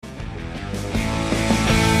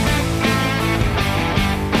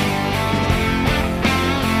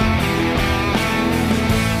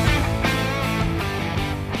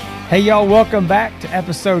Hey y'all, welcome back to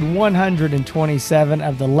episode 127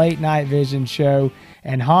 of the Late Night Vision Show.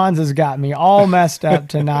 And Hans has got me all messed up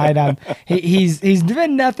tonight. He's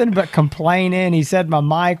been nothing but complaining. He said my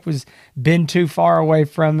mic was been too far away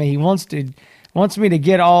from me. He wants me to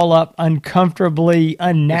get all up uncomfortably,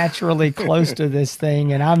 unnaturally close to this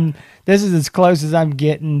thing, and this is as close as I'm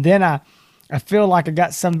getting. Then I feel like I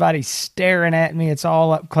got somebody staring at me. It's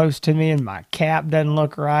all up close to me, and my cap doesn't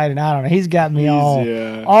look right. And I don't know. He's got me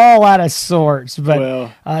all out of sorts.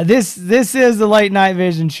 But this is the Late Night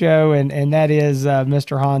Vision Show, and that is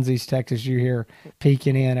Mr. Hansi's Texas you hear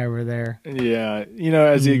peeking in over there. Yeah,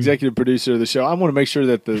 as the executive producer of the show, I want to make sure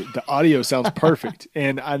that the audio sounds perfect.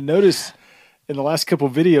 And I noticed in the last couple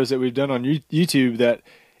of videos that we've done on YouTube that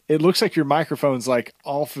it looks like your microphone's like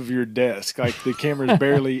off of your desk, like the camera's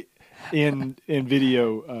barely in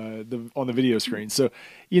video on the video screen. So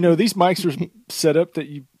these mics are set up that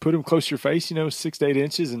you put them close to your face, 6 to 8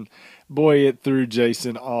 inches, and boy, it threw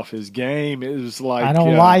Jason off his game. It was like I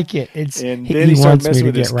don't like it. And then he started messing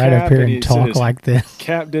with his right cap, up here and talk like this.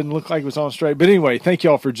 Cap didn't look like it was on straight. But anyway, thank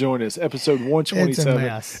y'all for joining us. Episode 127. It's a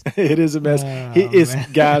mess. It is a mess. Man.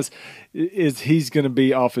 Guys. He's going to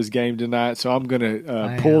be off his game tonight, so I'm going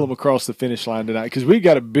to pull him across the finish line tonight because we've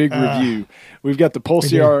got a big review. We've got the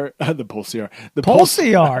Pulsar, Pulsar.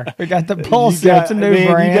 We got the Pulsar. It's a new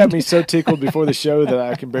brand. You got me so tickled before the show that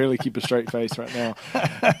I can barely keep a straight face right now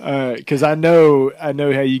because I know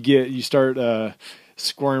how you get. You start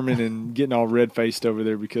squirming and getting all red faced over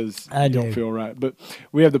there because you don't feel right. But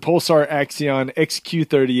we have the Pulsar Axion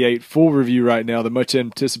XQ38 full review right now. The much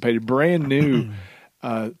anticipated brand new.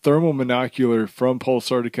 Thermal monocular from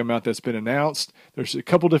Pulsar to come out that's been announced. There's a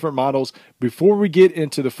couple different models. Before we get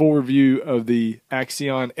into the full review of the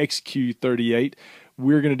Axion XQ38,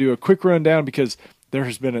 we're going to do a quick rundown because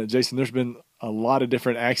there's been a lot of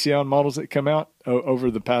different Axion models that come out over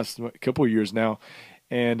the past couple of years now.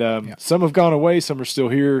 And some have gone away, some are still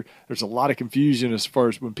here. There's a lot of confusion as far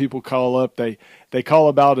as when people call up, they call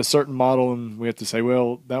about a certain model and we have to say,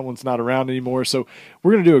 well, that one's not around anymore. So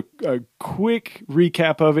we're going to do a quick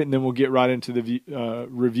recap of it and then we'll get right into the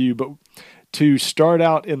review. But to start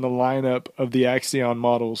out in the lineup of the Axion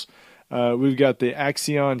models, we've got the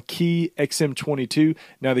Axion Key XM22.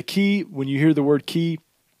 Now the Key, when you hear the word Key,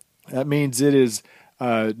 that means it is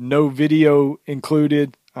no video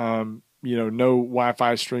included, no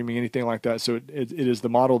Wi-Fi streaming, anything like that. So it is the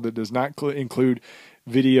model that does not include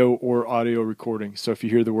video or audio recording. So if you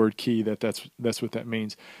hear the word key, that's what that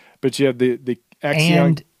means. But you have the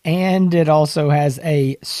Axion. And it also has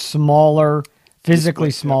a smaller,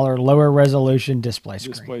 physically smaller, lower resolution display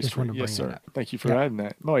screen. Yes, sir. Thank you for adding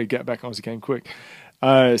that. Oh, you got back on his game quick.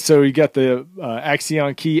 So you got the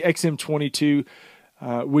Axion Key XM22,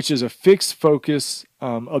 which is a fixed focus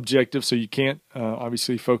objective, so you can't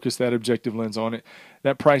obviously focus that objective lens on it.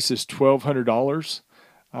 That price is $1,200,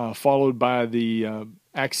 followed by the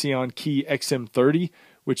Axion Key XM30,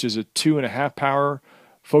 which is a 2.5 power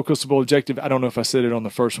focusable objective. I don't know if I said it on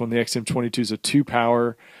the first one. The XM22 is a 2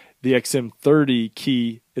 power. The XM30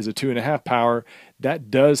 Key is a 2.5 power.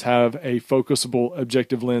 That does have a focusable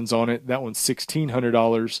objective lens on it. That one's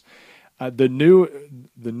 $1,600.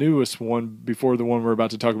 The newest one, before the one we're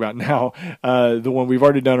about to talk about now, the one we've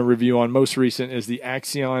already done a review on, most recent, is the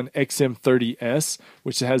Axion XM30S,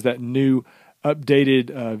 which has that new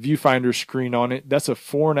updated viewfinder screen on it. That's a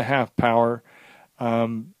 4.5 power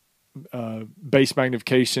base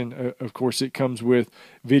magnification. Of course, it comes with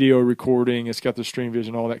video recording. It's got the stream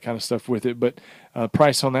vision, all that kind of stuff with it. But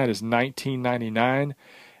price on that is $19.99.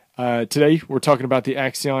 Today, we're talking about the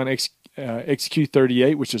Axion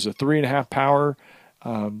XQ38, which is a 3.5 power,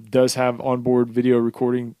 does have onboard video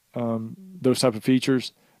recording, those type of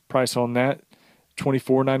features. Price on that,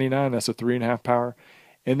 $24.99. That's a 3.5 power.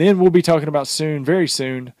 And then we'll be talking about very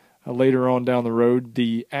soon, later on down the road,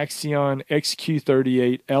 the Axion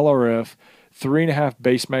XQ38 LRF 3.5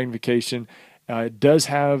 base magnification. It does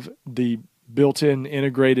have the built-in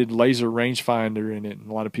integrated laser rangefinder in it,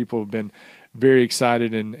 and a lot of people have been very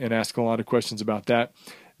excited and asking a lot of questions about that.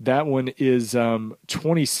 That one is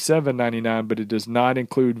 $27.99, but it does not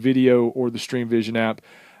include video or the Stream Vision app,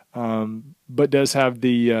 but does have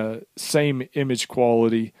the same image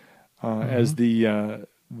quality as the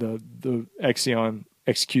Axion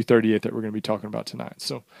XQ38 that we're going to be talking about tonight.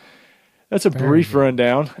 So that's a very brief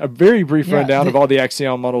rundown of all the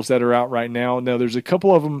Axion models that are out right now. Now, there's a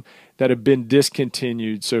couple of them that have been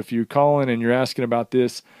discontinued. So if you're calling and you're asking about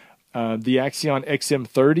this, the Axion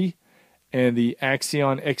XM30 and the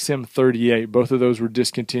Axion XM38. Both of those were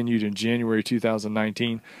discontinued in January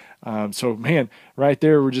 2019. So, man, right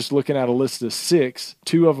there we're just looking at a list of 6.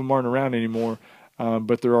 2 of them aren't around anymore.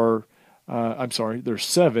 but there's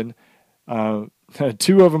 7. 2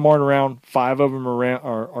 of them aren't around. 5 of them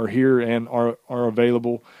are here and are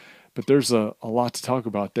available. But there's a lot to talk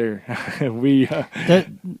about there.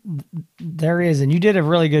 There is, and you did a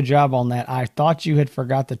really good job on that. I thought you had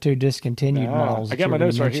forgot the 2 discontinued models. I got my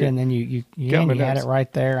notes right here. And then you had it right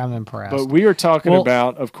there. I'm impressed. But we are talking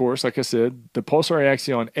about, of course, like I said, the Pulsar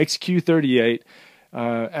Axion XQ38.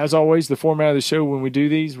 As always, the format of the show, when we do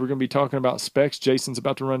these, we're going to be talking about specs. Jason's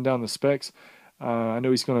about to run down the specs. I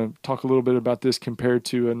know he's going to talk a little bit about this compared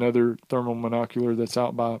to another thermal monocular that's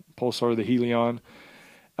out by Pulsar, the Helion.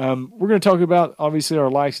 We're going to talk about, obviously, our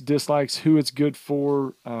likes, dislikes, who it's good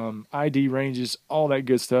for, ID ranges, all that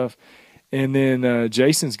good stuff. And then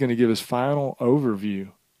Jason's going to give his final overview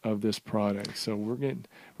of this product. So we're going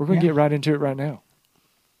to get right into it right now.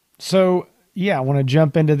 So, yeah, I want to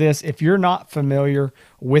jump into this. If you're not familiar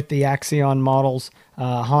with the Axion models,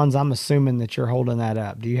 Hans, I'm assuming that you're holding that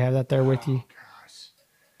up. Do you have that there with you? Gosh.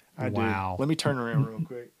 I do. Let me turn around real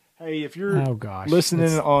quick. Hey, if you're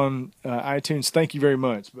listening on iTunes, thank you very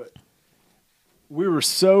much. But we were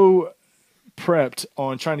so prepped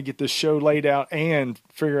on trying to get this show laid out and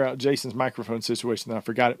figure out Jason's microphone situation that I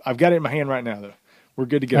forgot it. I've got it in my hand right now, though. We're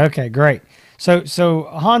good to go. Okay, great. So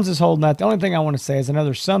Hans is holding that. The only thing I want to say is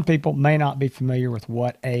some people may not be familiar with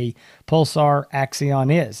what a Pulsar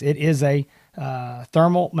Axion is. It is a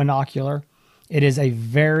thermal monocular. It is a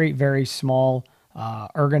very, very small,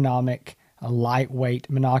 ergonomic, lightweight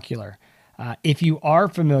monocular. If you are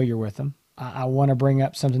familiar with them, I want to bring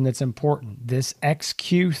up something that's important. This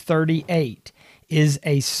XQ38 is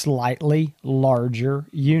a slightly larger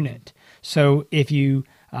unit. So if you,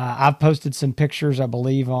 I've posted some pictures, I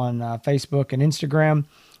believe, on Facebook and Instagram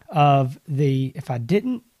of the, if I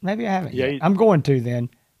didn't, maybe I haven't yet. I'm going to then.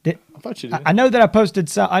 I thought you did. I know that I posted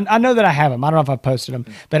some. I know that I have them. I don't know if I posted them,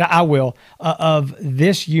 but I will. Of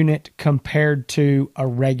this unit compared to a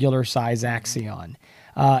regular size Axion,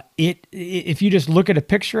 if you just look at a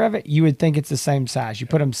picture of it, you would think it's the same size. You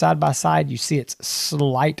put them side by side, you see it's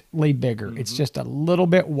slightly bigger. Mm-hmm. It's just a little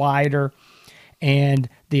bit wider, and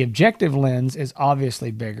the objective lens is obviously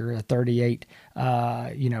bigger. A 38.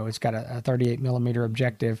 It's got a 38 millimeter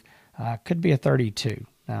objective. Could be a 32.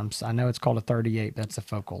 I know it's called a 38. That's the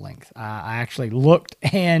focal length. I actually looked,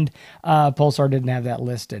 and Pulsar didn't have that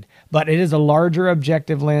listed. But it is a larger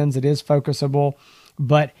objective lens. It is focusable,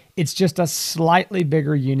 but it's just a slightly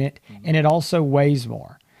bigger unit, and it also weighs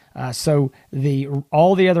more. So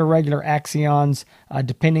all the other regular Axions,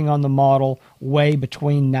 depending on the model, weigh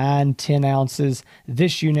between 9-10 ounces.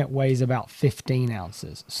 This unit weighs about 15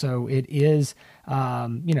 ounces. So it is,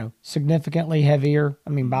 significantly heavier.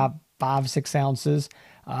 I mean, by 5-6 ounces.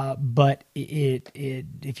 But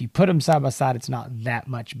if you put them side by side, it's not that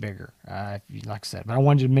much bigger, like I said. But I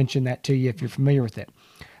wanted to mention that to you if you're familiar with it.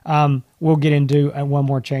 We'll get into one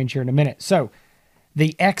more change here in a minute. So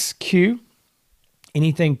the XQ,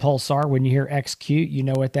 anything Pulsar, when you hear XQ, you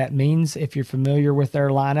know what that means. If you're familiar with their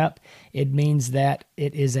lineup, it means that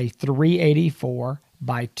it is a 384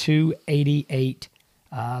 by 288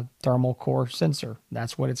 thermal core sensor.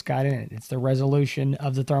 That's what it's got in it. It's the resolution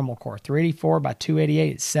of the thermal core. 384 by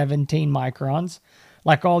 288, it's 17 microns.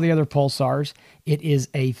 Like all the other Pulsars, it is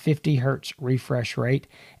a 50 hertz refresh rate.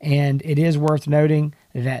 And it is worth noting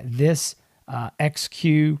that this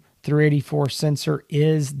XQ384 sensor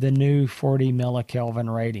is the new 40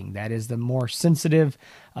 millikelvin rating. That is the more sensitive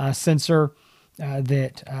sensor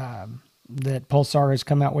that Pulsar has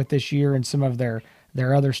come out with this year, and some of their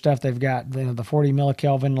other stuff. They've got the 40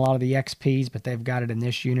 millikelvin, a lot of the XPs, but they've got it in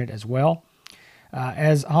this unit as well.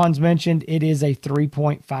 As Hans mentioned, it is a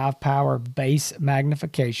 3.5 power base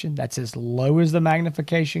magnification. That's as low as the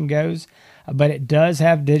magnification goes, but it does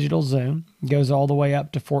have digital zoom. It goes all the way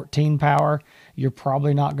up to 14 power. You're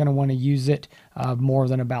probably not going to want to use it more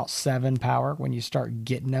than about 7 power. When you start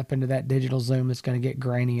getting up into that digital zoom, it's going to get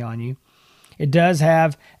grainy on you. It does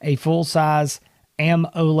have a full-size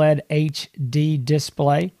AMOLED HD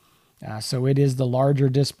display. So it is the larger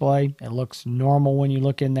display. It looks normal when you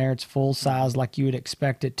look in there. It's full size like you would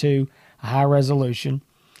expect it to, a high resolution.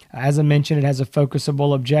 As I mentioned, it has a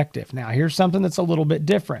focusable objective. Now, here's something that's a little bit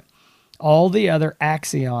different. All the other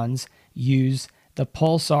Axions use the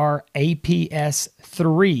Pulsar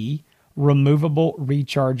APS-3 removable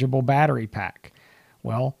rechargeable battery pack.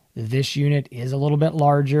 Well, this unit is a little bit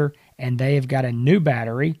larger, and they have got a new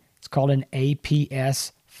battery. It's called an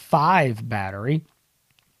APS-5 battery.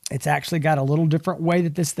 It's actually got a little different way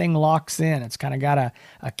that this thing locks in. It's kind of got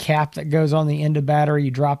a cap that goes on the end of battery.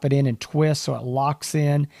 You drop it in and twist so it locks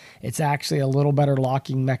in. It's actually a little better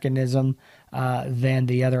locking mechanism than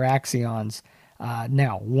the other Axions.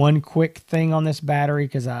 Now, one quick thing on this battery,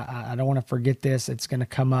 because I don't want to forget this. It's going to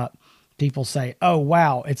come up. People say, oh,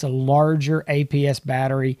 wow, it's a larger APS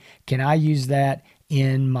battery. Can I use that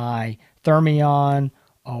in my Thermion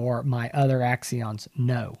or my other Axions?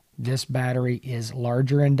 No. This battery is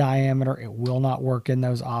larger in diameter. It will not work in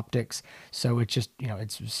those optics. So it's just,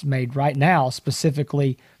 it's made right now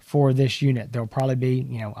specifically for this unit. There'll probably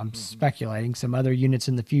be, I'm speculating, some other units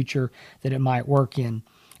in the future that it might work in.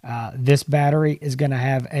 This battery is going to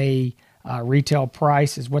have a retail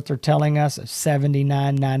price, is what they're telling us, of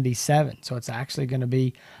 $79.97. So it's actually going to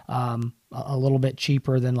be a little bit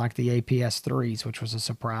cheaper than like the APS 3s, which was a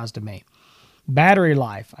surprise to me. Battery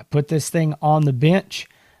life. I put this thing on the bench,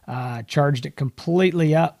 charged it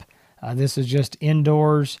completely up. This is just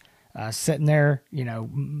indoors, sitting there,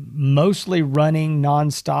 mostly running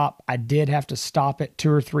nonstop. I did have to stop it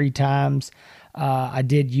 2 or 3 times. I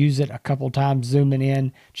did use it a couple times, zooming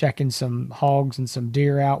in, checking some hogs and some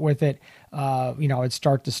deer out with it. I'd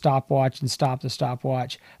start the stopwatch and stop the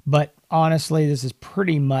stopwatch. But honestly, this is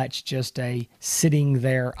pretty much just a sitting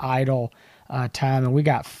there idle time. And we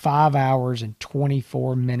got 5 hours and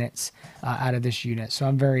 24 minutes out of this unit. So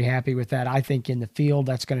I'm very happy with that. I think in the field,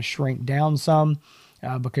 that's going to shrink down some.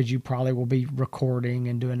 Because you probably will be recording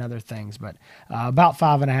and doing other things. But about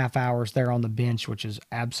 5.5 hours there on the bench, which is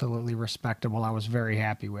absolutely respectable. I was very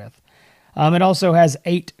happy with. It also has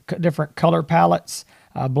 8 different color palettes,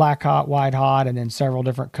 black hot, white hot, and then several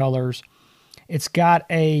different colors. It's got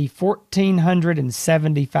a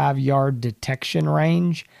 1,475 yard detection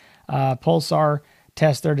range. Pulsar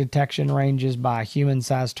test their detection ranges by a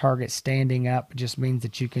human-sized target standing up. It just means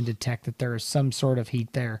that you can detect that there is some sort of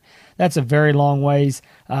heat there. That's a very long ways.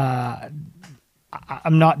 I'm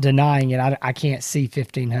not denying it. I can't see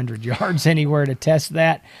 1,500 yards anywhere to test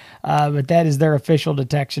that, but that is their official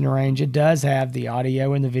detection range. It does have the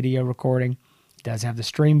audio and the video recording. It does have the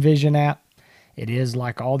Stream Vision app. It is,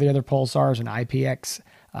 like all the other Pulsars, an IPX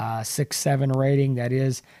 6.7 rating. That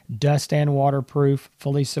is dust and waterproof,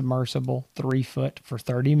 fully submersible, 3 foot for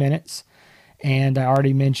 30 minutes. And I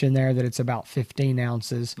already mentioned there that it's about 15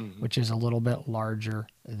 ounces, which is a little bit larger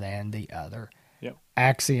than the other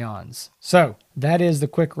Axions. So that is the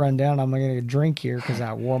quick rundown. I'm going to get a drink here because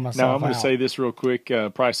I wore myself out. Now, I'm going to say this real quick.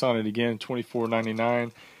 Price on it again,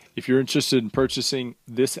 $24.99. If you're interested in purchasing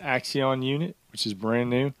this Axion unit, which is brand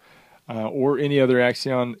new, or any other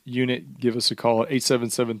Axion unit, give us a call at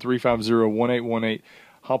 877-350-1818.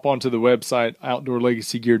 Hop onto the website,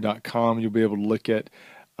 outdoorlegacygear.com. You'll be able to look at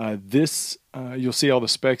this. You'll see all the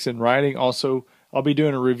specs in writing. Also, I'll be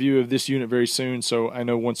doing a review of this unit very soon, so I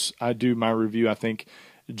know once I do my review, I think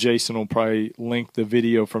Jason will probably link the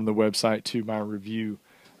video from the website to my review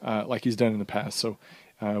like he's done in the past. So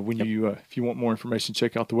if you want more information,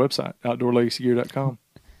 check out the website, outdoorlegacygear.com.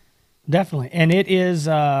 Definitely. And it is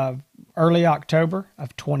early October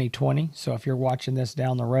of 2020. So if you're watching this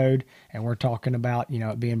down the road and we're talking about,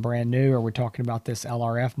 it being brand new, or we're talking about this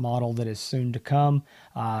LRF model that is soon to come,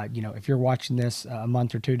 if you're watching this a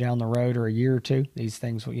month or two down the road or a year or two, these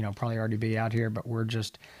things will, probably already be out here, but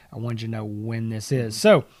I want you to know when this is.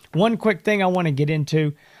 So one quick thing I want to get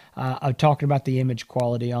into, of talking about the image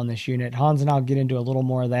quality on this unit. Hans and I'll get into a little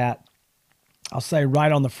more of that. I'll say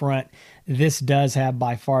right on the front, this does have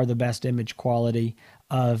by far the best image quality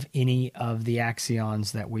of any of the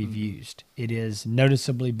Axions that we've used. It is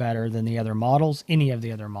noticeably better than the other models, any of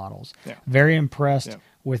the other models. Yeah. Very impressed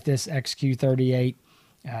with this XQ38,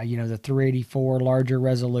 the 384 larger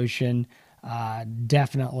resolution.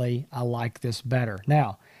 Definitely, I like this better.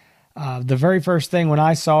 Now, the very first thing when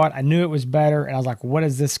I saw it, I knew it was better, and I was like, what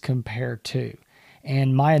does this compare to?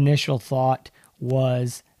 And my initial thought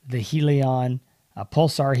was the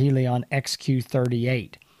Pulsar Helion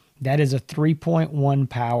XQ38. That is a 3.1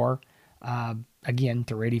 power, again,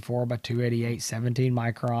 384 by 288, 17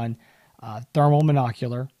 micron thermal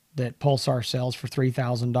monocular that Pulsar sells for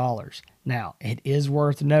 $3,000. Now, it is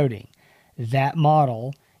worth noting that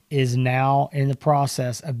model is now in the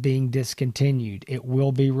process of being discontinued. It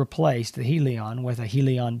will be replaced, the Helion, with a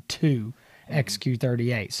Helion 2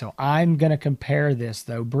 XQ38. So I'm going to compare this,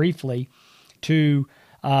 though, briefly to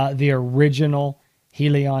the original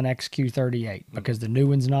Helion XQ38, because the new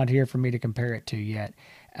one's not here for me to compare it to yet.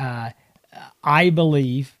 I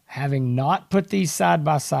believe, having not put these side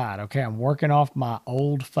by side, okay, I'm working off my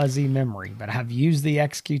old fuzzy memory, but I've used the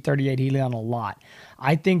XQ38 Helion a lot.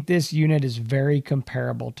 I think this unit is very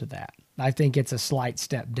comparable to that. I think it's a slight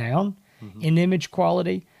step down in image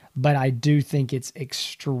quality, but I do think it's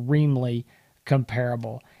extremely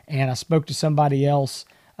comparable. And I spoke to somebody else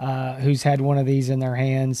who's had one of these in their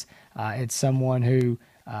hands. It's someone who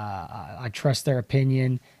I trust their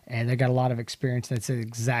opinion, and they got a lot of experience. They said the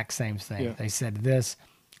exact same thing. Yeah. They said this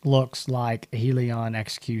looks like a Helion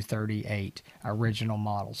XQ38 original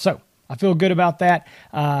model. So I feel good about that.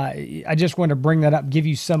 I just want to bring that up, give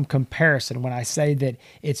you some comparison. When I say that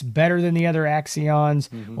it's better than the other Axions,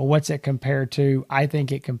 well, what's it compared to? I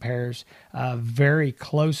think it compares very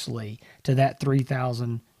closely to that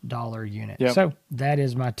 $3,000 unit. Yep. So that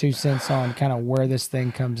is my 2 cents on kind of where this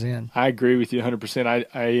thing comes in. I agree with you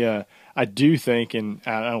 100%. I do think, and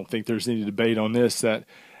I don't think there's any debate on this, that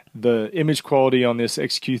the image quality on this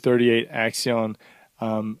XQ38 Axion,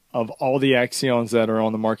 of all the Axions that are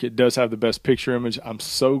on the market, does have the best picture image. I'm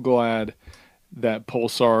so glad that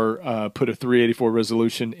Pulsar put a 384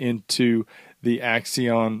 resolution into the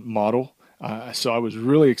Axion model. So I was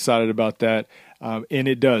really excited about that. And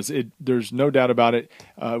it does. There's no doubt about it.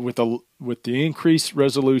 With the increased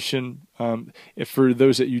resolution, if for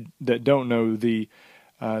those that don't know, the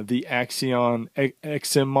Axion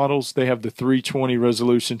XM models, they have the 320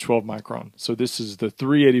 resolution, 12 micron. So this is the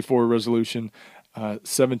 384 resolution,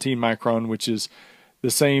 17 micron, which is the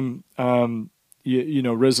same resolution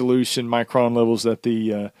micron levels that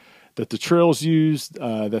the Trails use,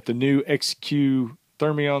 that the new XQ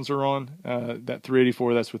Thermions are on. That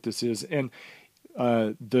 384, that's what this is. And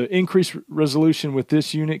the increased resolution with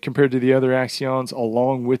this unit compared to the other Axions,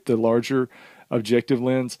 along with the larger objective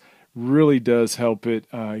lens, really does help it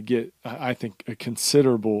get, I think, a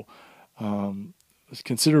considerably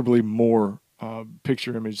more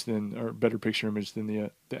picture image better picture image than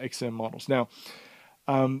the XM models. Now,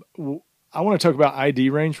 I want to talk about ID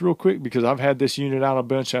range real quick, because I've had this unit out a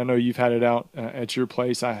bunch. I know you've had it out at your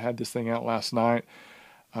place. I had this thing out last night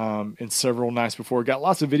and several nights before. Got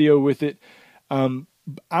lots of video with it. I'm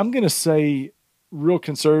going to say real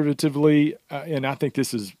conservatively, and I think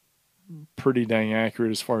this is pretty dang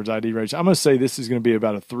accurate as far as ID range. I'm going to say this is going to be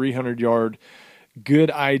about a 300-yard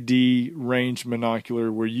good ID range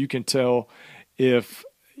monocular, where you can tell if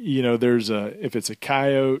if it's a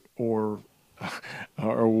coyote or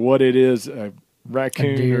what it is, a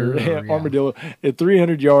raccoon or armadillo at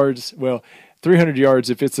 300 yards. Well, 300 yards,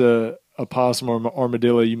 if it's a possum or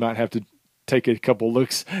armadillo, you might have to take a couple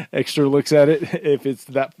extra looks at it if it's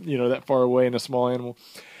that far away in a small animal.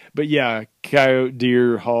 But yeah, coyote,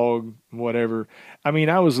 deer, hog, whatever. I mean,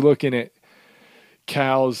 I was looking at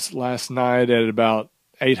cows last night at about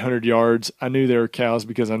 800 yards. I knew there were cows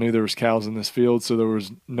because I knew there was cows in this field, so there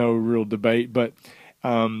was no real debate. But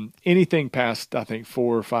anything past, I think,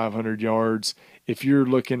 400 or 500 yards, if you're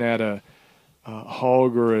looking at a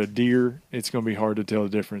hog or a deer, it's going to be hard to tell the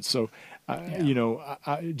difference. So,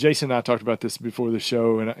 Jason and I talked about this before the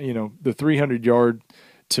show, and the 300-yard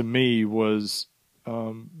to me was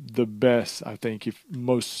the best, I think, if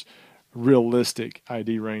most realistic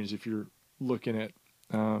ID range if you're looking at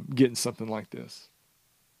getting something like this.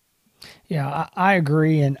 Yeah, I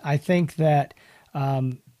agree, and I think that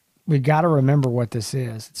we got to remember what this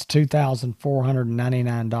is. It's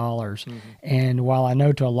 $2,499, and while I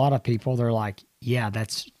know to a lot of people they're like, "Yeah,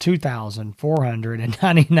 that's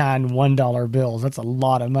 $2,499 $1 bills. That's a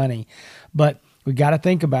lot of money," but we got to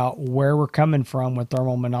think about where we're coming from with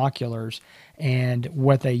thermal monoculars and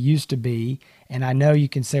what they used to be. And I know you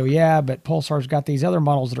can say, well, yeah, but Pulsar's got these other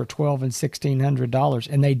models that are $1,200 and $1,600,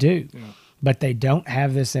 and they do. Yeah. But they don't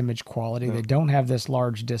have this image quality. No. They don't have this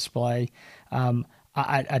large display.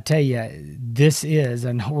 I tell you, this is,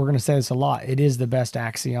 and we're going to say this a lot, it is the best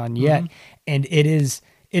Axion yet. And it's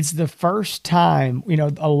the first time,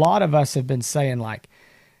 a lot of us have been saying, like,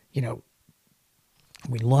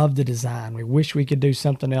 we love the design. We wish we could do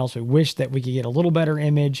something else. We wish that we could get a little better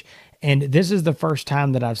image. And this is the first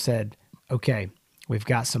time that I've said, okay, we've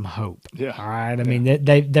got some hope. Yeah. All right. I mean,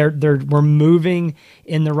 we're moving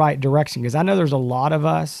in the right direction, because I know there's a lot of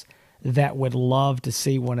us that would love to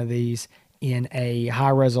see one of these in a high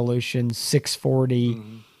resolution 640,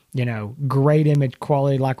 great image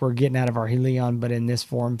quality like we're getting out of our Helion, but in this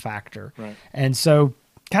form factor. Right. And so,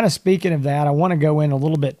 kind of speaking of that, I want to go in a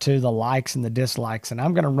little bit to the likes and the dislikes, and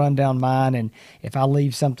I'm going to run down mine. And if I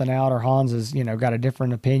leave something out, or Hans has, got a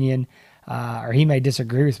different opinion, or he may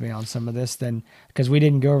disagree with me on some of this, then because we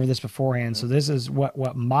didn't go over this beforehand. So this is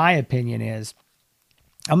what my opinion is.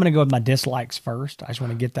 I'm going to go with my dislikes first. I just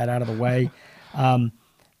want to get that out of the way.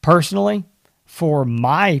 Personally, for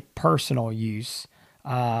my personal use,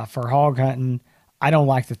 for hog hunting, I don't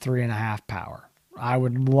like the 3.5 power. I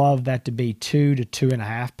would love that to be 2 to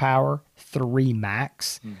 2.5 power, 3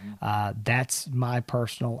 max. That's my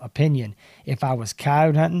personal opinion. If I was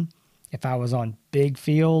coyote hunting, if I was on big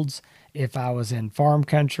fields, If I was in farm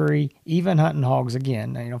country, even hunting hogs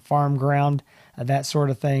again, farm ground, that sort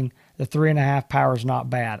of thing, the 3.5 power is not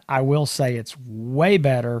bad. I will say it's way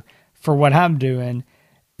better for what I'm doing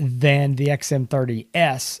than the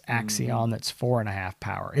XM30S Axion that's 4.5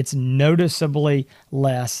 power. It's noticeably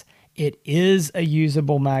less. It is a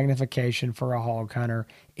usable magnification for a hog hunter.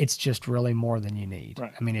 It's just really more than you need.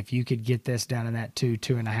 Right. I mean, if you could get this down in that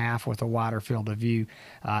 2.5 with a wider field of view,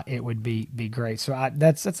 it would be great. So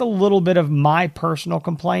that's a little bit of my personal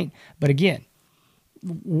complaint. But again,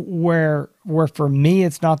 where for me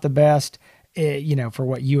it's not the best, for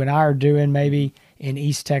what you and I are doing maybe in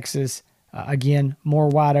East Texas, again, more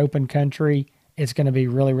wide open country, it's going to be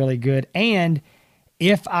really, really good. And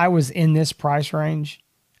if I was in this price range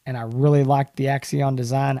and I really liked the Axion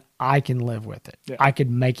design, I can live with it. Yeah. I could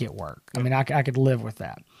make it work. Yeah. I mean, I could live with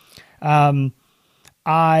that.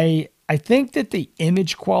 I think that the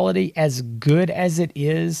image quality, as good as it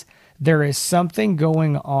is, there is something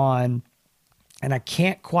going on, and I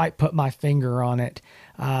can't quite put my finger on it,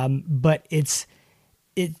 but it's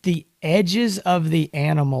the edges of the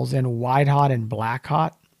animals in white hot and black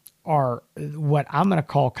hot are what I'm going to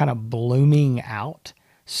call kind of blooming out.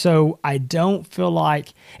 So I don't feel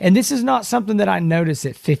like, and this is not something that I notice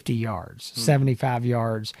at 50 yards, 75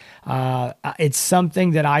 yards. It's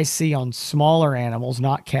something that I see on smaller animals,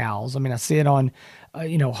 not cows. I mean, I see it on,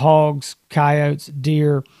 hogs, coyotes,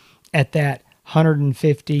 deer at that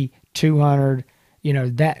 150, 200,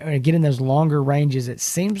 that getting those longer ranges. It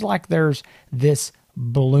seems like there's this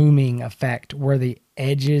blooming effect where the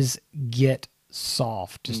edges get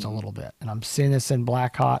soft just a little bit, and I'm seeing this in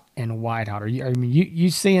black hot and white hot. You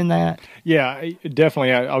seeing that? Yeah,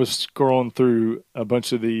 definitely. I was scrolling through a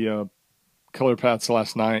bunch of the color paths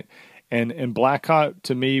last night, and black hot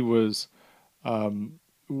to me was a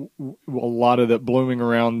lot of that blooming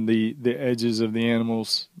around the edges of the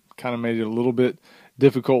animals kind of made it a little bit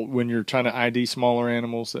difficult when you're trying to ID smaller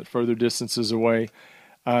animals at further distances away.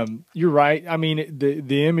 You're right. I mean,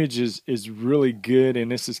 the image is really good,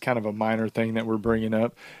 and this is kind of a minor thing that we're bringing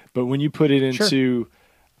up. But when you put it into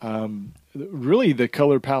really the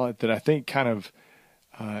color palette that I think kind of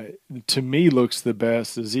to me looks the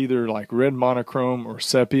best is either like red monochrome or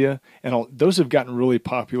sepia, and those have gotten really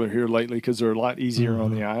popular here lately because they're a lot easier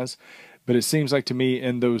on the eyes. But it seems like to me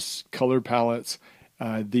in those color palettes,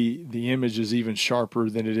 the image is even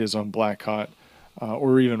sharper than it is on black hot.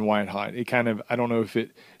 Or even white hot. It kind of, I don't know if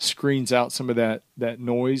it screens out some of that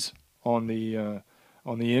noise on the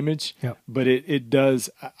image, but it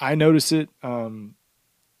does. I notice it. The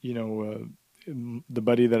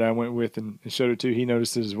buddy that I went with and showed it to, he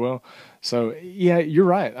noticed it as well. So yeah, you're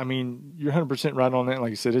right. I mean, you're 100% right on that.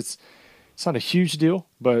 Like I said, it's not a huge deal,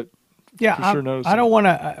 but yeah, for sure notice. I don't want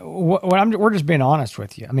to. We're just being honest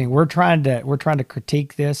with you. I mean, we're trying to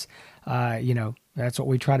critique this. That's what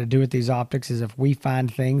we try to do with these optics, is if we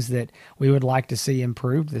find things that we would like to see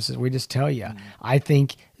improved, we just tell you. I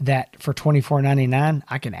think that for $24.99,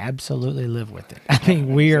 I can absolutely live with it. I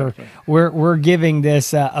mean, we're giving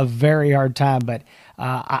this a very hard time, but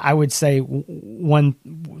I would say one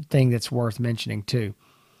thing that's worth mentioning too.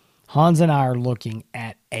 Hans and I are looking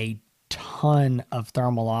at a ton of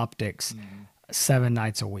thermal optics 7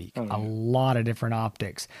 nights a week, a lot of different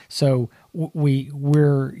optics. So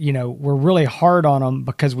we're really hard on them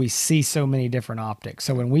because we see so many different optics.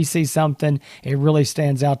 So when we see something, it really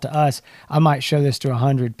stands out to us. I might show this to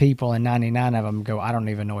 100 people and 99 of them go, I don't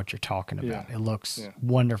even know what you're talking about. It looks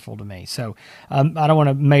wonderful to me. So I don't want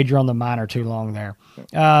to major on the minor too long there.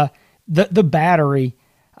 The battery,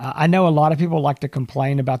 I know a lot of people like to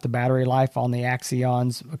complain about the battery life on the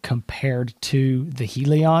Axions compared to the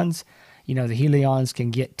Helions. The Helions can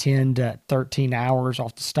get 10 to 13 hours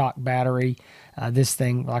off the stock battery. This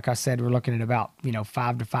thing, like I said, we're looking at about,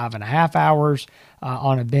 5 to 5.5 hours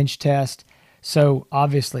on a bench test. So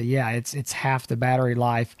obviously, it's half the battery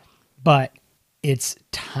life, but it's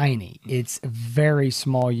tiny. It's a very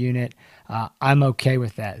small unit. I'm okay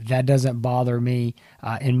with that. That doesn't bother me,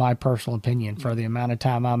 in my personal opinion. For the amount of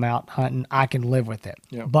time I'm out hunting, I can live with it.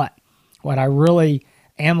 Yeah. But what I really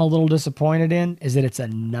am a little disappointed in is that it's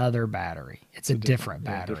another battery. It's a different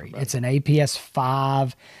battery. It's an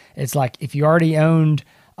APS-5. It's like if you already owned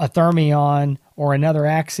a Thermion or another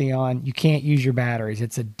Axion, you can't use your batteries.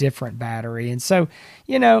 It's a different battery. And so,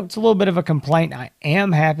 it's a little bit of a complaint. I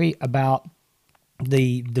am happy about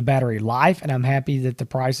the battery life, and I'm happy that the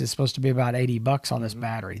price is supposed to be about $80 on this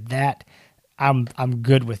battery. That I'm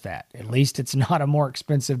good with that. At least it's not a more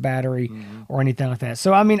expensive battery or anything like that.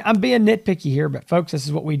 So, I mean, I'm being nitpicky here, but folks, this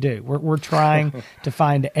is what we do. We're trying to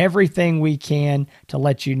find everything we can to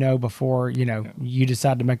let you know before, you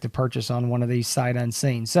decide to make the purchase on one of these sight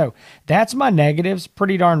unseen. So that's my negatives,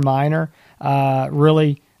 pretty darn minor.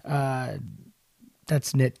 Really,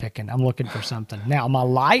 that's nitpicking. I'm looking for something. Now, my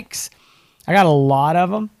likes, I got a lot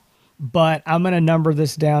of them, but I'm going to number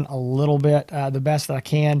this down a little bit, the best that I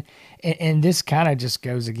can. And this kind of just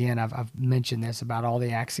goes again. I've mentioned this about all the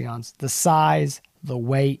Axions, the size, the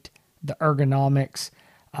weight, the ergonomics.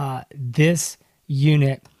 This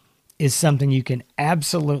unit is something you can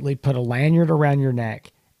absolutely put a lanyard around your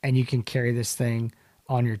neck and you can carry this thing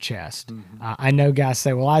on your chest. I know guys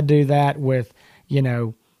say, well, I do that with,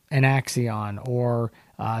 an Axion or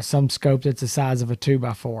some scope that's the size of a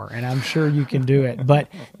 2x4, and I'm sure you can do it. But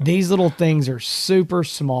these little things are super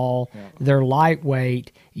small. They're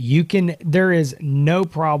lightweight. There is no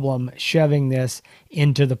problem shoving this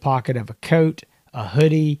into the pocket of a coat, a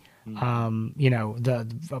hoodie,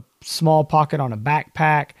 the small pocket on a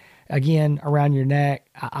backpack, again, around your neck.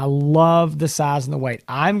 I love the size and the weight.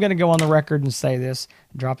 I'm going to go on the record and say this,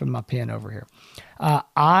 dropping my pen over here.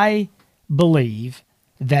 I believe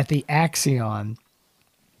that the Axion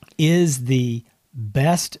is the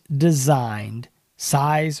best designed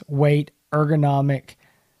size, weight, ergonomic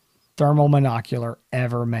thermal monocular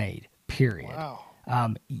ever made, period. Wow.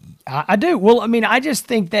 I do. Well, I mean, I just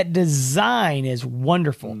think that design is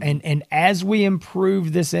wonderful. And as we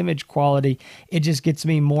improve this image quality, it just gets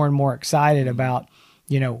me more and more excited about,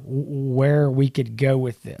 where we could go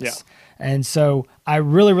with this. Yeah. And so I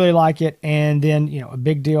really, really like it. And then, a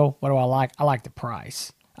big deal. What do I like? I like the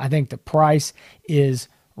price. I think the price is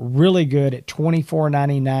really good at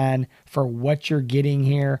 $24.99 for what you're getting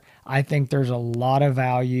here. I think there's a lot of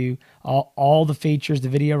value. All the features, the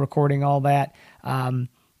video recording, all that.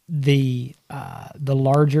 The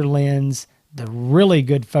larger lens, the really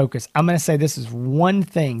good focus. I'm going to say this is one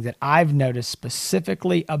thing that I've noticed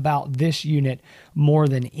specifically about this unit more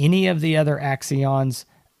than any of the other Axions,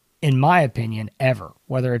 in my opinion, ever.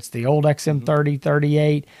 Whether it's the old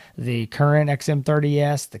XM38, the current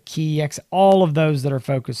XM30S, the Key X, all of those that are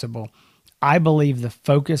focusable. I believe the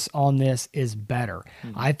focus on this is better.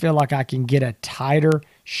 I feel like I can get a tighter,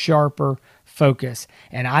 sharper focus.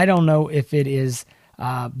 And I don't know if it is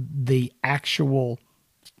the actual,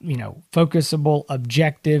 focusable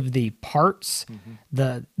objective, the parts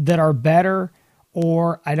that are better,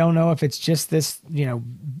 or I don't know if it's just this,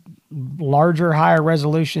 larger, higher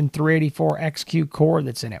resolution 384 XQ core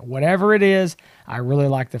that's in it. Whatever it is, I really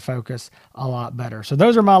like the focus a lot better. So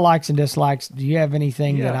those are my likes and dislikes. Do you have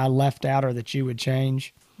anything that I left out or that you would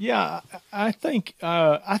change? Yeah, I think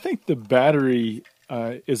the battery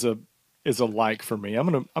is a like for me.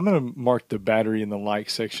 I'm gonna mark the battery in the like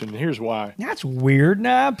section. And here's why. That's weird.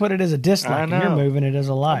 Nah, I put it as a dislike. And you're moving it as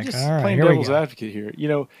a like. I'm just all right, playing devil's advocate here.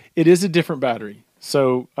 It is a different battery.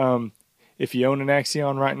 So if you own an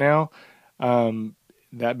Axion right now,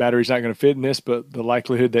 that battery's not going to fit in this, but the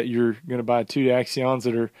likelihood that you're going to buy two Axions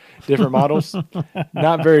that are different models,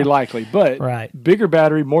 not very likely. But bigger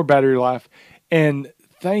battery, more battery life. And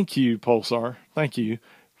thank you, Pulsar. Thank you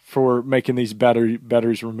for making these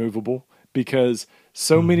batteries removable, because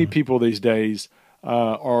so many people these days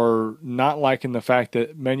are not liking the fact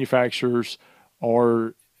that manufacturers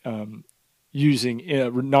are using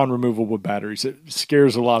non-removable batteries. It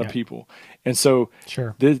scares a lot of people. And so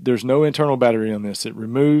there's no internal battery on this. It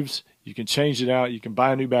removes. You can change it out. You can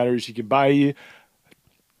buy new batteries. You can buy a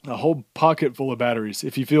whole pocket full of batteries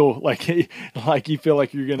if you feel like you feel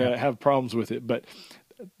like you're going to have problems with it. But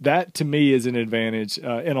that to me is an advantage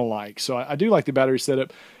and a like. So I do like the battery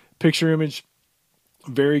setup. Picture image,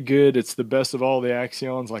 very good. It's the best of all the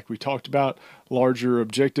Axions, like we talked about. Larger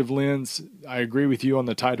objective lens. I agree with you on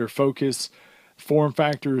the tighter focus. Form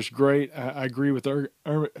factor is great. I agree with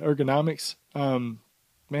ergonomics. Man,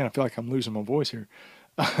 I feel like I'm losing my voice here.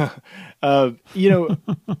 There's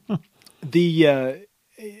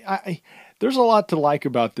a lot to like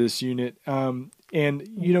about this unit. And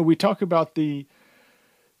we talk about the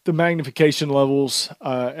magnification levels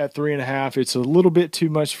at 3.5. It's a little bit too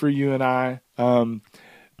much for you and I.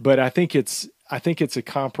 But I think it's a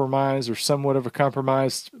compromise, or somewhat of a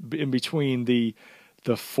compromise, in between the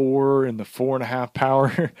 4 and the 4.5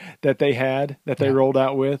 power that they rolled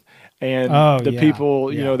out with, and the people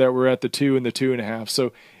that were at the 2 and the 2.5.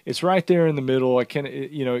 So it's right there in the middle. It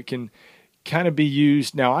can kind of be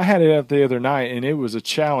used. Now, I had it up the other night, and it was a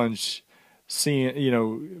challenge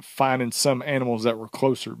finding some animals that were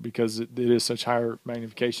closer, because it is such higher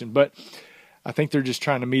magnification. But I think they're just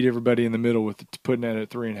trying to meet everybody in the middle with putting that at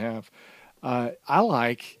 3.5.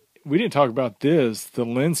 We didn't talk about this. The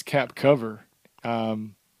lens cap cover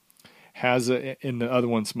has and the other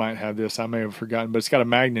ones might have this. I may have forgotten, but it's got a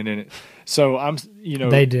magnet in it. So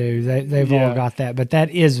they do. They've all got that, but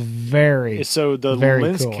that is very the very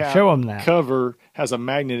lens cool. cap Show them that cover has a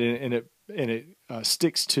magnet in it, and it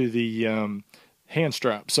sticks to the hand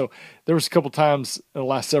strap. So there was a couple times in the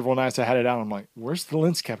last several nights I had it out. I'm like, where's the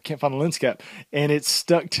lens cap? I can't find the lens cap. And it's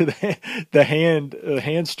stuck to the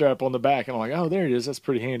hand strap on the back. And I'm like, oh, there it is. That's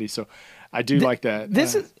pretty handy. So I do like that.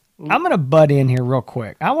 I'm going to butt in here real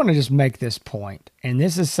quick. I want to just make this point. And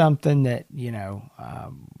this is something that,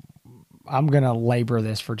 I'm going to labor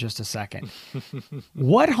this for just a second.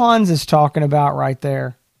 What Hans is talking about right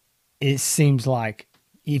there, it seems like,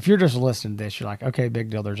 if you're just listening to this, you're like, okay,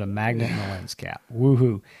 big deal. There's a magnet in the lens cap.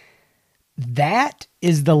 Woohoo. That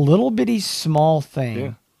is the little bitty small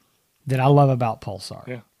thing that I love about Pulsar.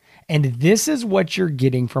 Yeah. And this is what you're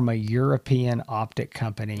getting from a European optic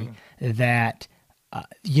company that,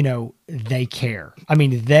 they care. I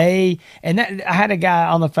mean, I had a guy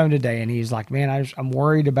on the phone today and he's like, man, I'm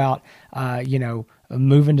worried about,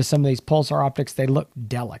 moving to some of these Pulsar optics. They look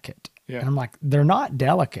delicate. Yeah. And I'm like, they're not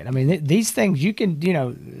delicate. I mean, these things you can,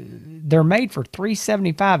 they're made for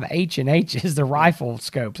 375 H&H is the rifle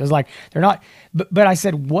scopes. It's like, they're not, but I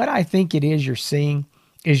said, what I think it is you're seeing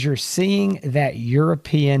that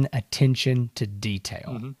European attention to detail.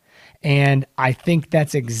 Mm-hmm. And I think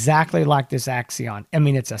that's exactly like this Axion. I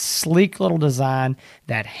mean, it's a sleek little design,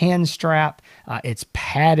 that hand strap, it's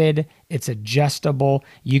padded, it's adjustable.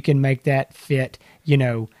 You can make that fit,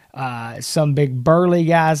 some big burly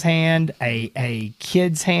guy's hand, a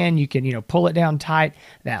kid's hand. You can, pull it down tight,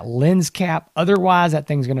 that lens cap. Otherwise, that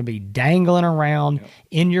thing's going to be dangling around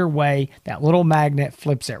in your way. That little magnet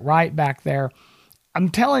flips it right back there. I'm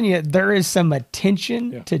telling you, there is some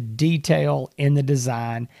attention to detail in the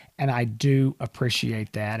design, and I do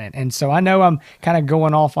appreciate that. And so I know I'm kind of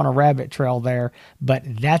going off on a rabbit trail there, but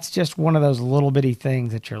that's just one of those little bitty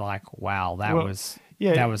things that you're like, wow, that was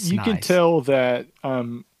nice. You can tell that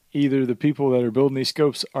either the people that are building these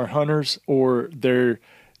scopes are hunters or they're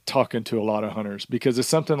talking to a lot of hunters, because it's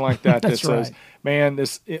something like that that says, man,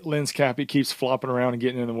 this lens cap, it keeps flopping around and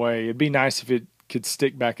getting in the way. It'd be nice if it could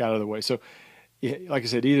stick back out of the way. So like I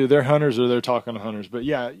said, either they're hunters or they're talking to hunters. But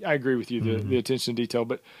yeah, I agree with you, the attention to detail.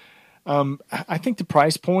 But I think the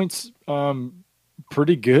price point's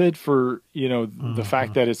pretty good for, the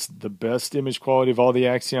fact that it's the best image quality of all the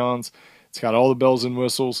Axions. It's got all the bells and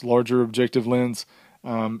whistles, larger objective lens.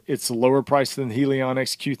 It's lower price than the Helion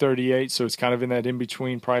XQ38, so it's kind of in that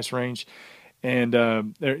in-between price range. And,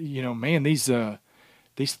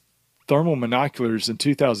 these thermal monoculars in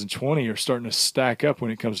 2020 are starting to stack up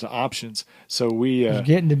when it comes to options. So it's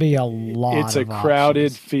getting to be a lot. It's a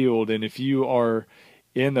crowded field, and if you are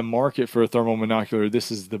in the market for a thermal monocular,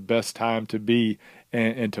 this is the best time to be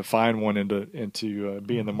and to find one and to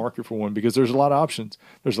be in the market for one, because there's a lot of options,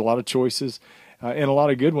 there's a lot of choices, and a lot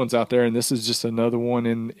of good ones out there. And this is just another one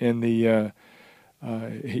in the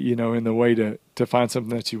way to find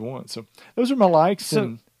something that you want. So those are my likes,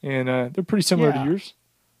 and they're pretty similar to yours.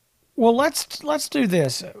 Well, let's do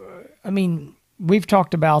this. I mean, we've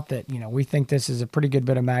talked about that, we think this is a pretty good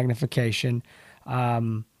bit of magnification.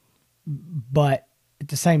 But at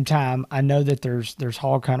the same time, I know that there's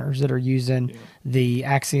hog hunters that are using the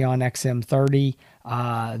Axion XM30,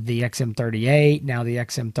 the XM38, now the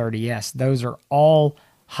XM30S. Those are all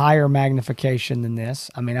higher magnification than this.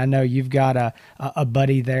 I mean, I know you've got a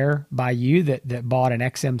buddy there by you that bought an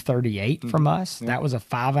XM38 from us. That was a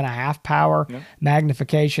 5.5 power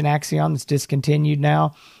magnification Axion that's discontinued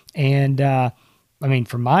now. And I mean,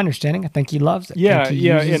 from my understanding, I think he loves it. Yeah, he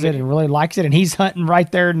uses it and really likes it. And he's hunting right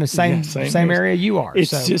there in the same area you are.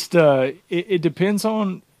 It's just it depends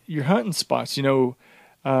on your hunting spots.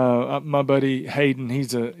 My buddy Hayden,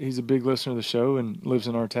 he's a big listener of the show and lives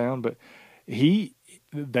in our town, but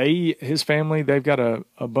his family, they've got a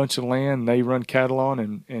bunch of land they run cattle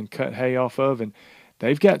on and cut hay off of, and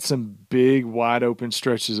they've got some big wide open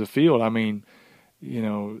stretches of field. I mean,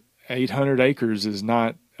 800 acres is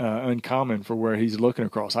not uncommon for where he's looking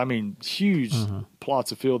across. I mean, huge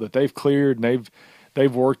plots of field that they've cleared, and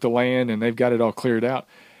they've worked the land and they've got it all cleared out.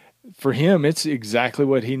 For him, it's exactly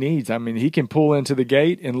what he needs. I mean, he can pull into the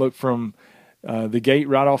gate and look from the gate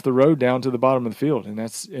right off the road down to the bottom of the field, and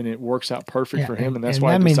it works out perfect for him, and that's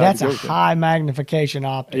why that's a high magnification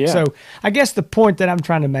optic. So I guess the point that I'm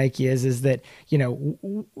trying to make is that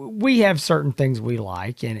we have certain things we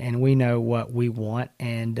like, and we know what we want,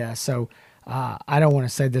 and so I don't want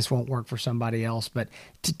to say this won't work for somebody else, but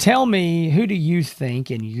to tell me, who do you think,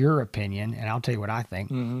 in your opinion, and I'll tell you what I think,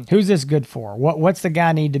 who's this good for? What's the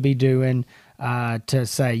guy need to be doing to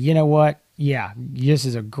say, you know what? Yeah, this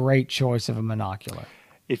is a great choice of a monocular.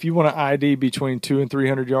 If you want to ID between 200 and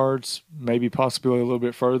 300 yards, maybe possibly a little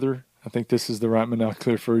bit further, I think this is the right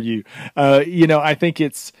monocular for you. I think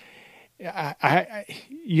it's,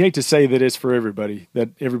 you hate to say that it's for everybody, that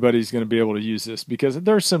everybody's going to be able to use this, because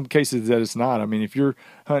there's some cases that it's not. I mean, if you're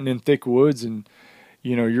hunting in thick woods and,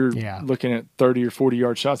 you're looking at 30 or 40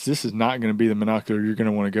 yard shots, this is not going to be the monocular you're going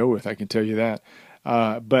to want to go with. I can tell you that.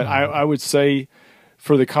 But I would say,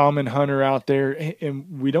 for the common hunter out there,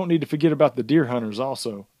 and we don't need to forget about the deer hunters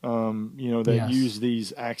also, that use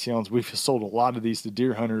these Axions. We've sold a lot of these to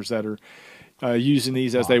deer hunters that are using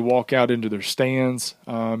these as they walk out into their stands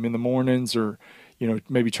in the mornings, or,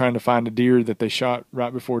 maybe trying to find a deer that they shot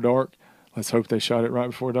right before dark. Let's hope they shot it right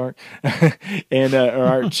before dark, and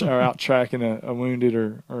are out tracking a wounded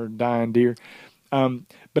or dying deer.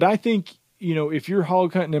 But I think, if you're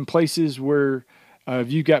hog hunting in places where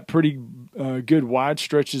if you've got pretty good wide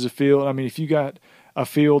stretches of field, I mean, if you got a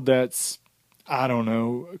field that's, I don't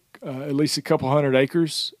know, at least a couple hundred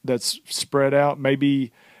acres that's spread out,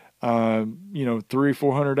 maybe, 300 or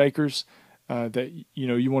 400 acres that,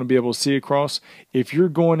 you want to be able to see across. If you're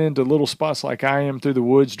going into little spots like I am through the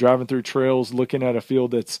woods, driving through trails, looking at a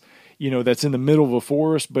field that's, that's in the middle of a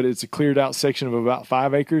forest, but it's a cleared out section of about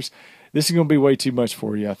 5 acres, this is going to be way too much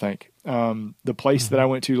for you, I think. The place that I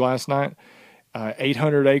went to last night,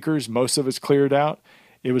 800 acres, most of it's cleared out.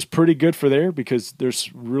 It was pretty good for there because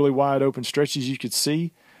there's really wide open stretches you could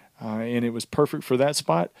see, and it was perfect for that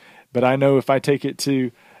spot. But I know if I take it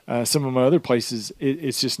to some of my other places,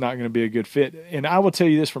 it's just not going to be a good fit. And I will tell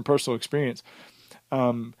you this from personal experience.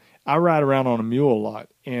 I ride around on a mule a lot,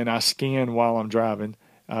 and I scan while I'm driving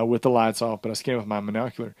with the lights off, but I scan with my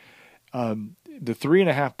monocular. The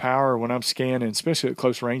 3.5 power when I'm scanning, especially at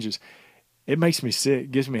close ranges, it makes me sick,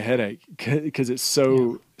 gives me a headache because it's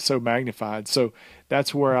so magnified. So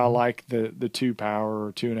that's where I like the 2 power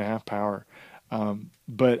or 2.5 power.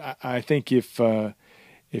 But I think if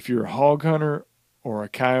you're a hog hunter or a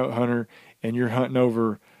coyote hunter and you're hunting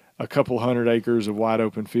over a couple hundred acres of wide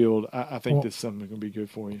open field, I think this is something that's going to be good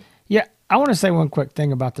for you. Yeah, I want to say one quick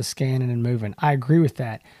thing about the scanning and moving. I agree with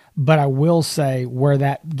that, but I will say where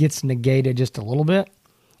that gets negated just a little bit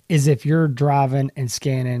is if you're driving and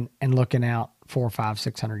scanning and looking out 400, 500,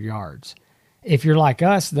 600 yards. If you're like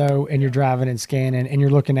us, though, and you're driving and scanning and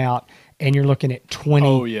you're looking out and you're looking at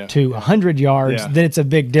 20 to 100 yards, then it's a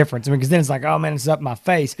big difference. I mean, because then it's like, oh, man, it's up my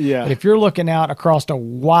face. Yeah. But if you're looking out across a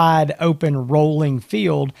wide open rolling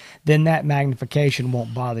field, then that magnification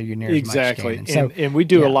won't bother you near as much. Exactly. And we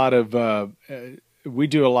do a lot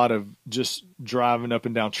of just driving up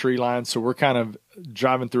and down tree lines. So we're kind of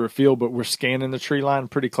driving through a field, but we're scanning the tree line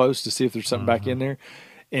pretty close to see if there's something back in there.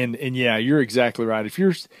 And yeah, you're exactly right. If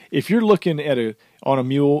you're looking at on a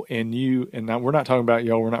mule and we're not talking about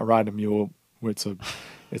y'all, we're not riding a mule. It's a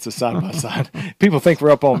side by side. People think we're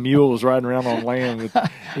up on mules riding around on land with,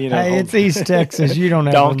 Hey, it's East Texas. You don't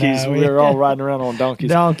have donkeys. We're all riding around on donkeys.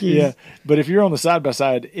 Yeah. But if you're on the side by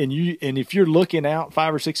side and if you're looking out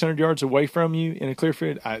 500 or 600 yards away from you in a clear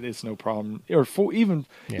field, it's no problem. Or even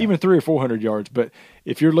 300 or 400 yards. But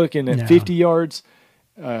if you're looking at 50 yards,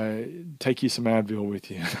 take you some Advil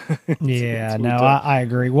with you. I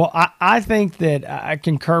agree. Well, I think that I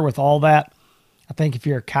concur with all that. I think if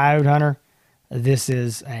you're a coyote hunter, this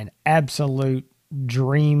is an absolute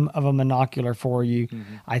dream of a monocular for you.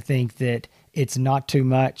 I think that it's not too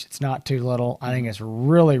much. It's not too little. I think it's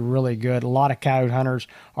really, really good. A lot of coyote hunters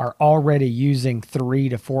are already using 3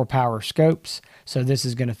 to 4 power scopes. So this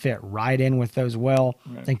is going to fit right in with those well.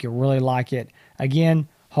 Right. I think you'll really like it. Again,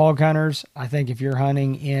 hog hunters, I think if you're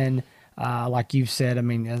hunting in, like you've said, I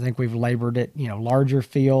mean, I think we've labored it, larger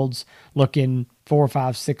fields, looking 400,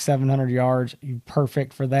 500, 600, 700 yards,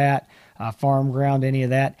 perfect for that. Farm ground, any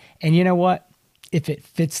of that. And you know what? If it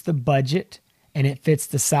fits the budget and it fits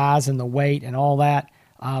the size and the weight and all that,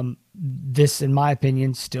 this, in my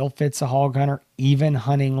opinion, still fits a hog hunter, even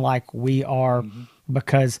hunting like we are,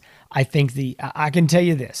 because I think I can tell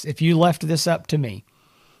you this, if you left this up to me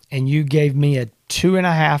and you gave me a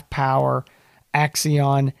 2.5 power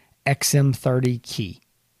Axion XM30 key,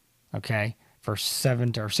 okay, for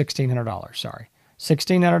 $1,600, sorry,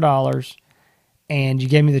 $1,600, and you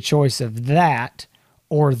gave me the choice of that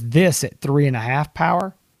or this at 3.5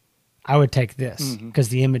 power, I would take this because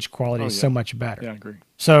the image quality is so much better. Yeah, I agree.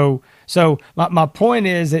 So my point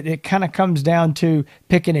is that it kind of comes down to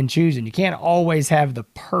picking and choosing. You can't always have the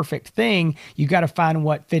perfect thing. You got to find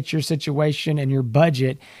what fits your situation and your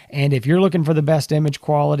budget. And if you're looking for the best image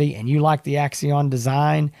quality and you like the Axion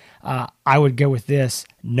design, I would go with this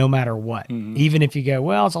no matter what. Even if you go,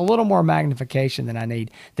 well, it's a little more magnification than I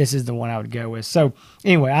need, this is the one I would go with. So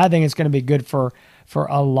anyway, I think it's going to be good for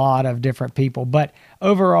a lot of different people. But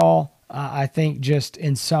overall, I think just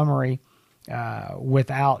in summary,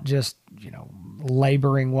 without just,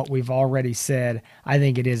 laboring what we've already said, I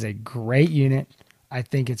think it is a great unit. I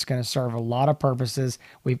think it's going to serve a lot of purposes.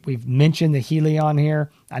 We've mentioned the Helion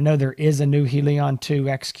here. I know there is a new Helion 2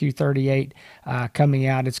 XQ38 coming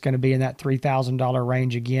out. It's going to be in that $3,000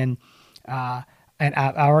 range again. And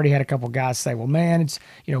I already had a couple guys say, well, man, it's,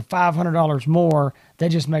 $500 more. That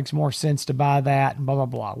just makes more sense to buy that and blah, blah,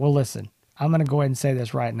 blah. Well, listen, I'm going to go ahead and say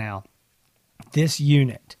this right now. This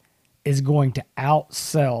unit is going to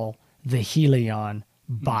outsell the Helion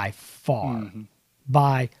by far.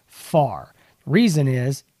 By far. Reason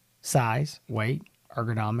is size, weight,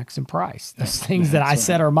 ergonomics, and price. Those things that I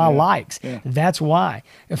said are my likes. That's why.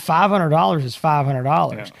 If $500 is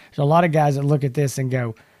 $500. There's a lot of guys that look at this and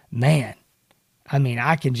go, man, I mean,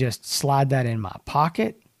 I can just slide that in my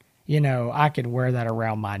pocket. I could wear that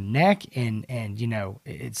around my neck and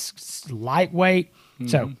it's lightweight.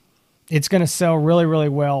 So it's going to sell really, really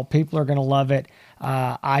well. People are going to love it.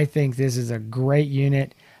 I think this is a great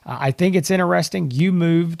unit. I think it's interesting. You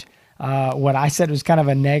moved what I said was kind of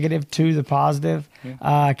a negative to the positive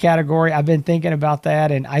category. I've been thinking about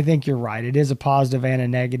that, and I think you're right. It is a positive and a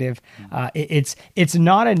negative. It's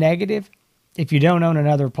not a negative if you don't own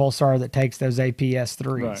another Pulsar that takes those APS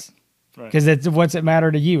 3s. Right. Because what's it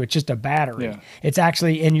matter to you? It's just a battery. It's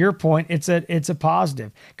actually, in your point, it's a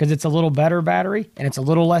positive because it's a little better battery and it's a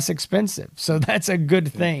little less expensive. So that's a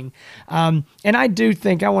good thing. And I do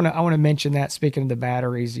think I want to mention that. Speaking of the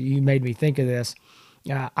batteries, you made me think of this.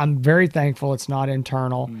 I'm very thankful it's not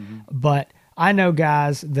internal, but I know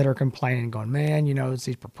guys that are complaining, going, man, it's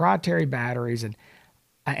these proprietary batteries, and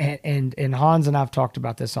Hans and I've talked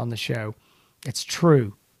about this on the show. It's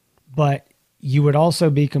true, but you would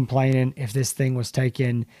also be complaining if this thing was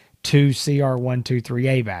taking 2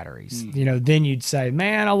 CR123A batteries. Then you'd say,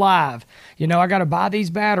 man alive, I got to buy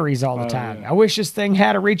these batteries all the time. I wish this thing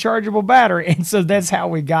had a rechargeable battery. And so that's how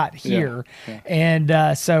we got here.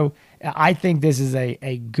 And so I think this is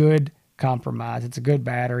a good compromise. It's a good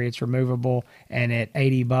battery. It's removable. And at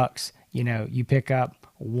 $80, you pick up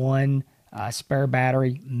one spare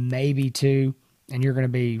battery, maybe two, and you're going to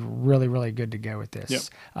be really, really good to go with this.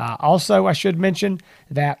 Also, I should mention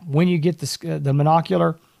that when you get the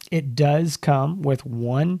Monocular, it does come with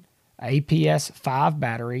one APS 5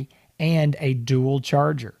 battery and a dual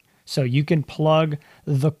charger. So you can plug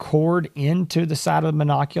the cord into the side of the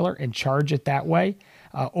Monocular and charge it that way.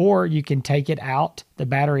 Or you can take it out, the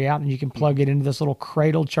battery out, and you can plug it into this little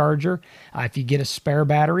cradle charger. If you get a spare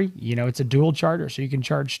battery, it's a dual charger, so you can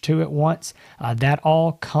charge two at once. That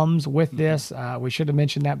all comes with this. We should have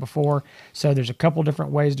mentioned that before. So there's a couple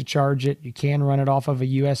different ways to charge it. You can run it off of a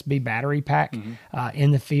USB battery pack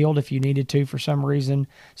in the field if you needed to for some reason.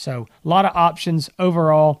 So a lot of options.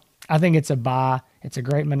 Overall, I think it's a buy. It's a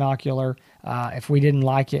great Monocular. If we didn't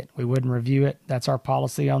like it, we wouldn't review it. That's our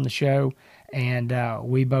policy on the show. And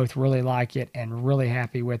we both really like it and really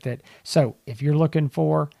happy with it. So if you're looking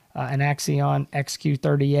for an Axion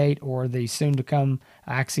XQ38 or the soon-to-come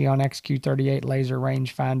Axion XQ38 laser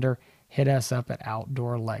rangefinder, hit us up at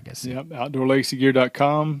Outdoor Legacy. Yep,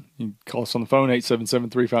 outdoorlegacygear.com. You can call us on the phone,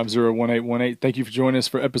 877-350-1818. Thank you for joining us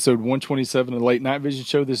for episode 127 of the Late Night Vision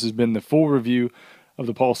Show. This has been the full review of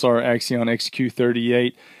the Pulsar Axion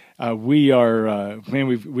XQ38.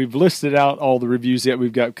 We've listed out all the reviews that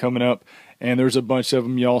we've got coming up, and there's a bunch of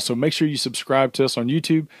them, y'all. So make sure you subscribe to us on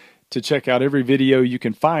YouTube to check out every video. You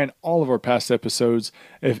can find all of our past episodes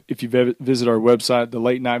if you visit our website,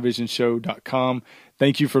 thelatenightvision.show.com.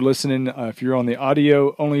 Thank you for listening. If you're on the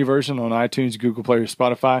audio-only version on iTunes, Google Play, or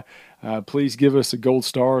Spotify, please give us a gold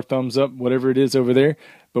star or thumbs up, whatever it is over there.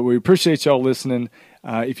 But we appreciate y'all listening.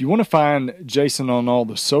 If you want to find Jason on all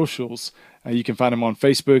the socials, you can find him on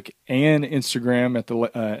Facebook and Instagram at the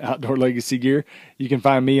Outdoor Legacy Gear. You can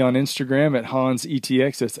find me on Instagram at Hans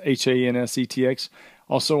ETX. That's HANS-ETX.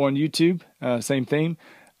 Also on YouTube, same theme,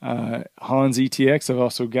 Hans ETX. I've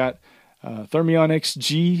also got Thermion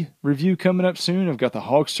XG review coming up soon. I've got the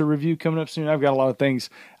Hogster review coming up soon. I've got a lot of things.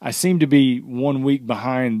 I seem to be 1 week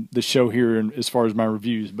behind the show here as far as my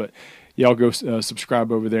reviews, but y'all go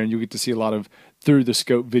subscribe over there and you'll get to see a lot of through the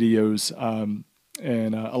scope videos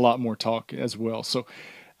and a lot more talk as well. So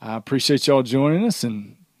I appreciate y'all joining us,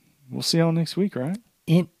 and we'll see y'all next week, all right?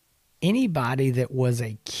 in anybody that was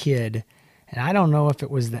a kid, and I don't know if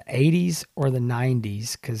it was the 80s or the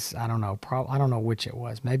 90s, because I don't know, I don't know which it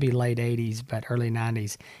was, maybe late 80s, but early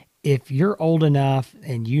 90s. If you're old enough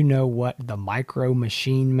and you know what the Micro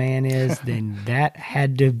Machine Man is, then that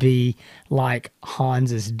had to be like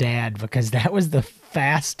Hans's dad, because that was the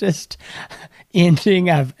fastest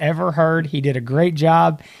ending I've ever heard. He did a great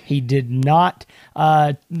job. He did not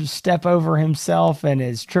step over himself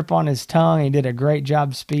and trip on his tongue. He did a great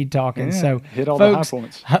job speed talking. Yeah, so hit all folks, the high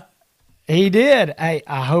points. He did. I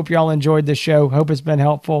hope y'all enjoyed the show. Hope it's been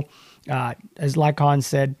helpful. As like Hans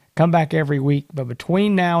said, come back every week. But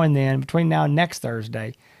between now and next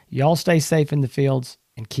Thursday, y'all stay safe in the fields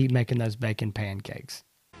and keep making those bacon pancakes.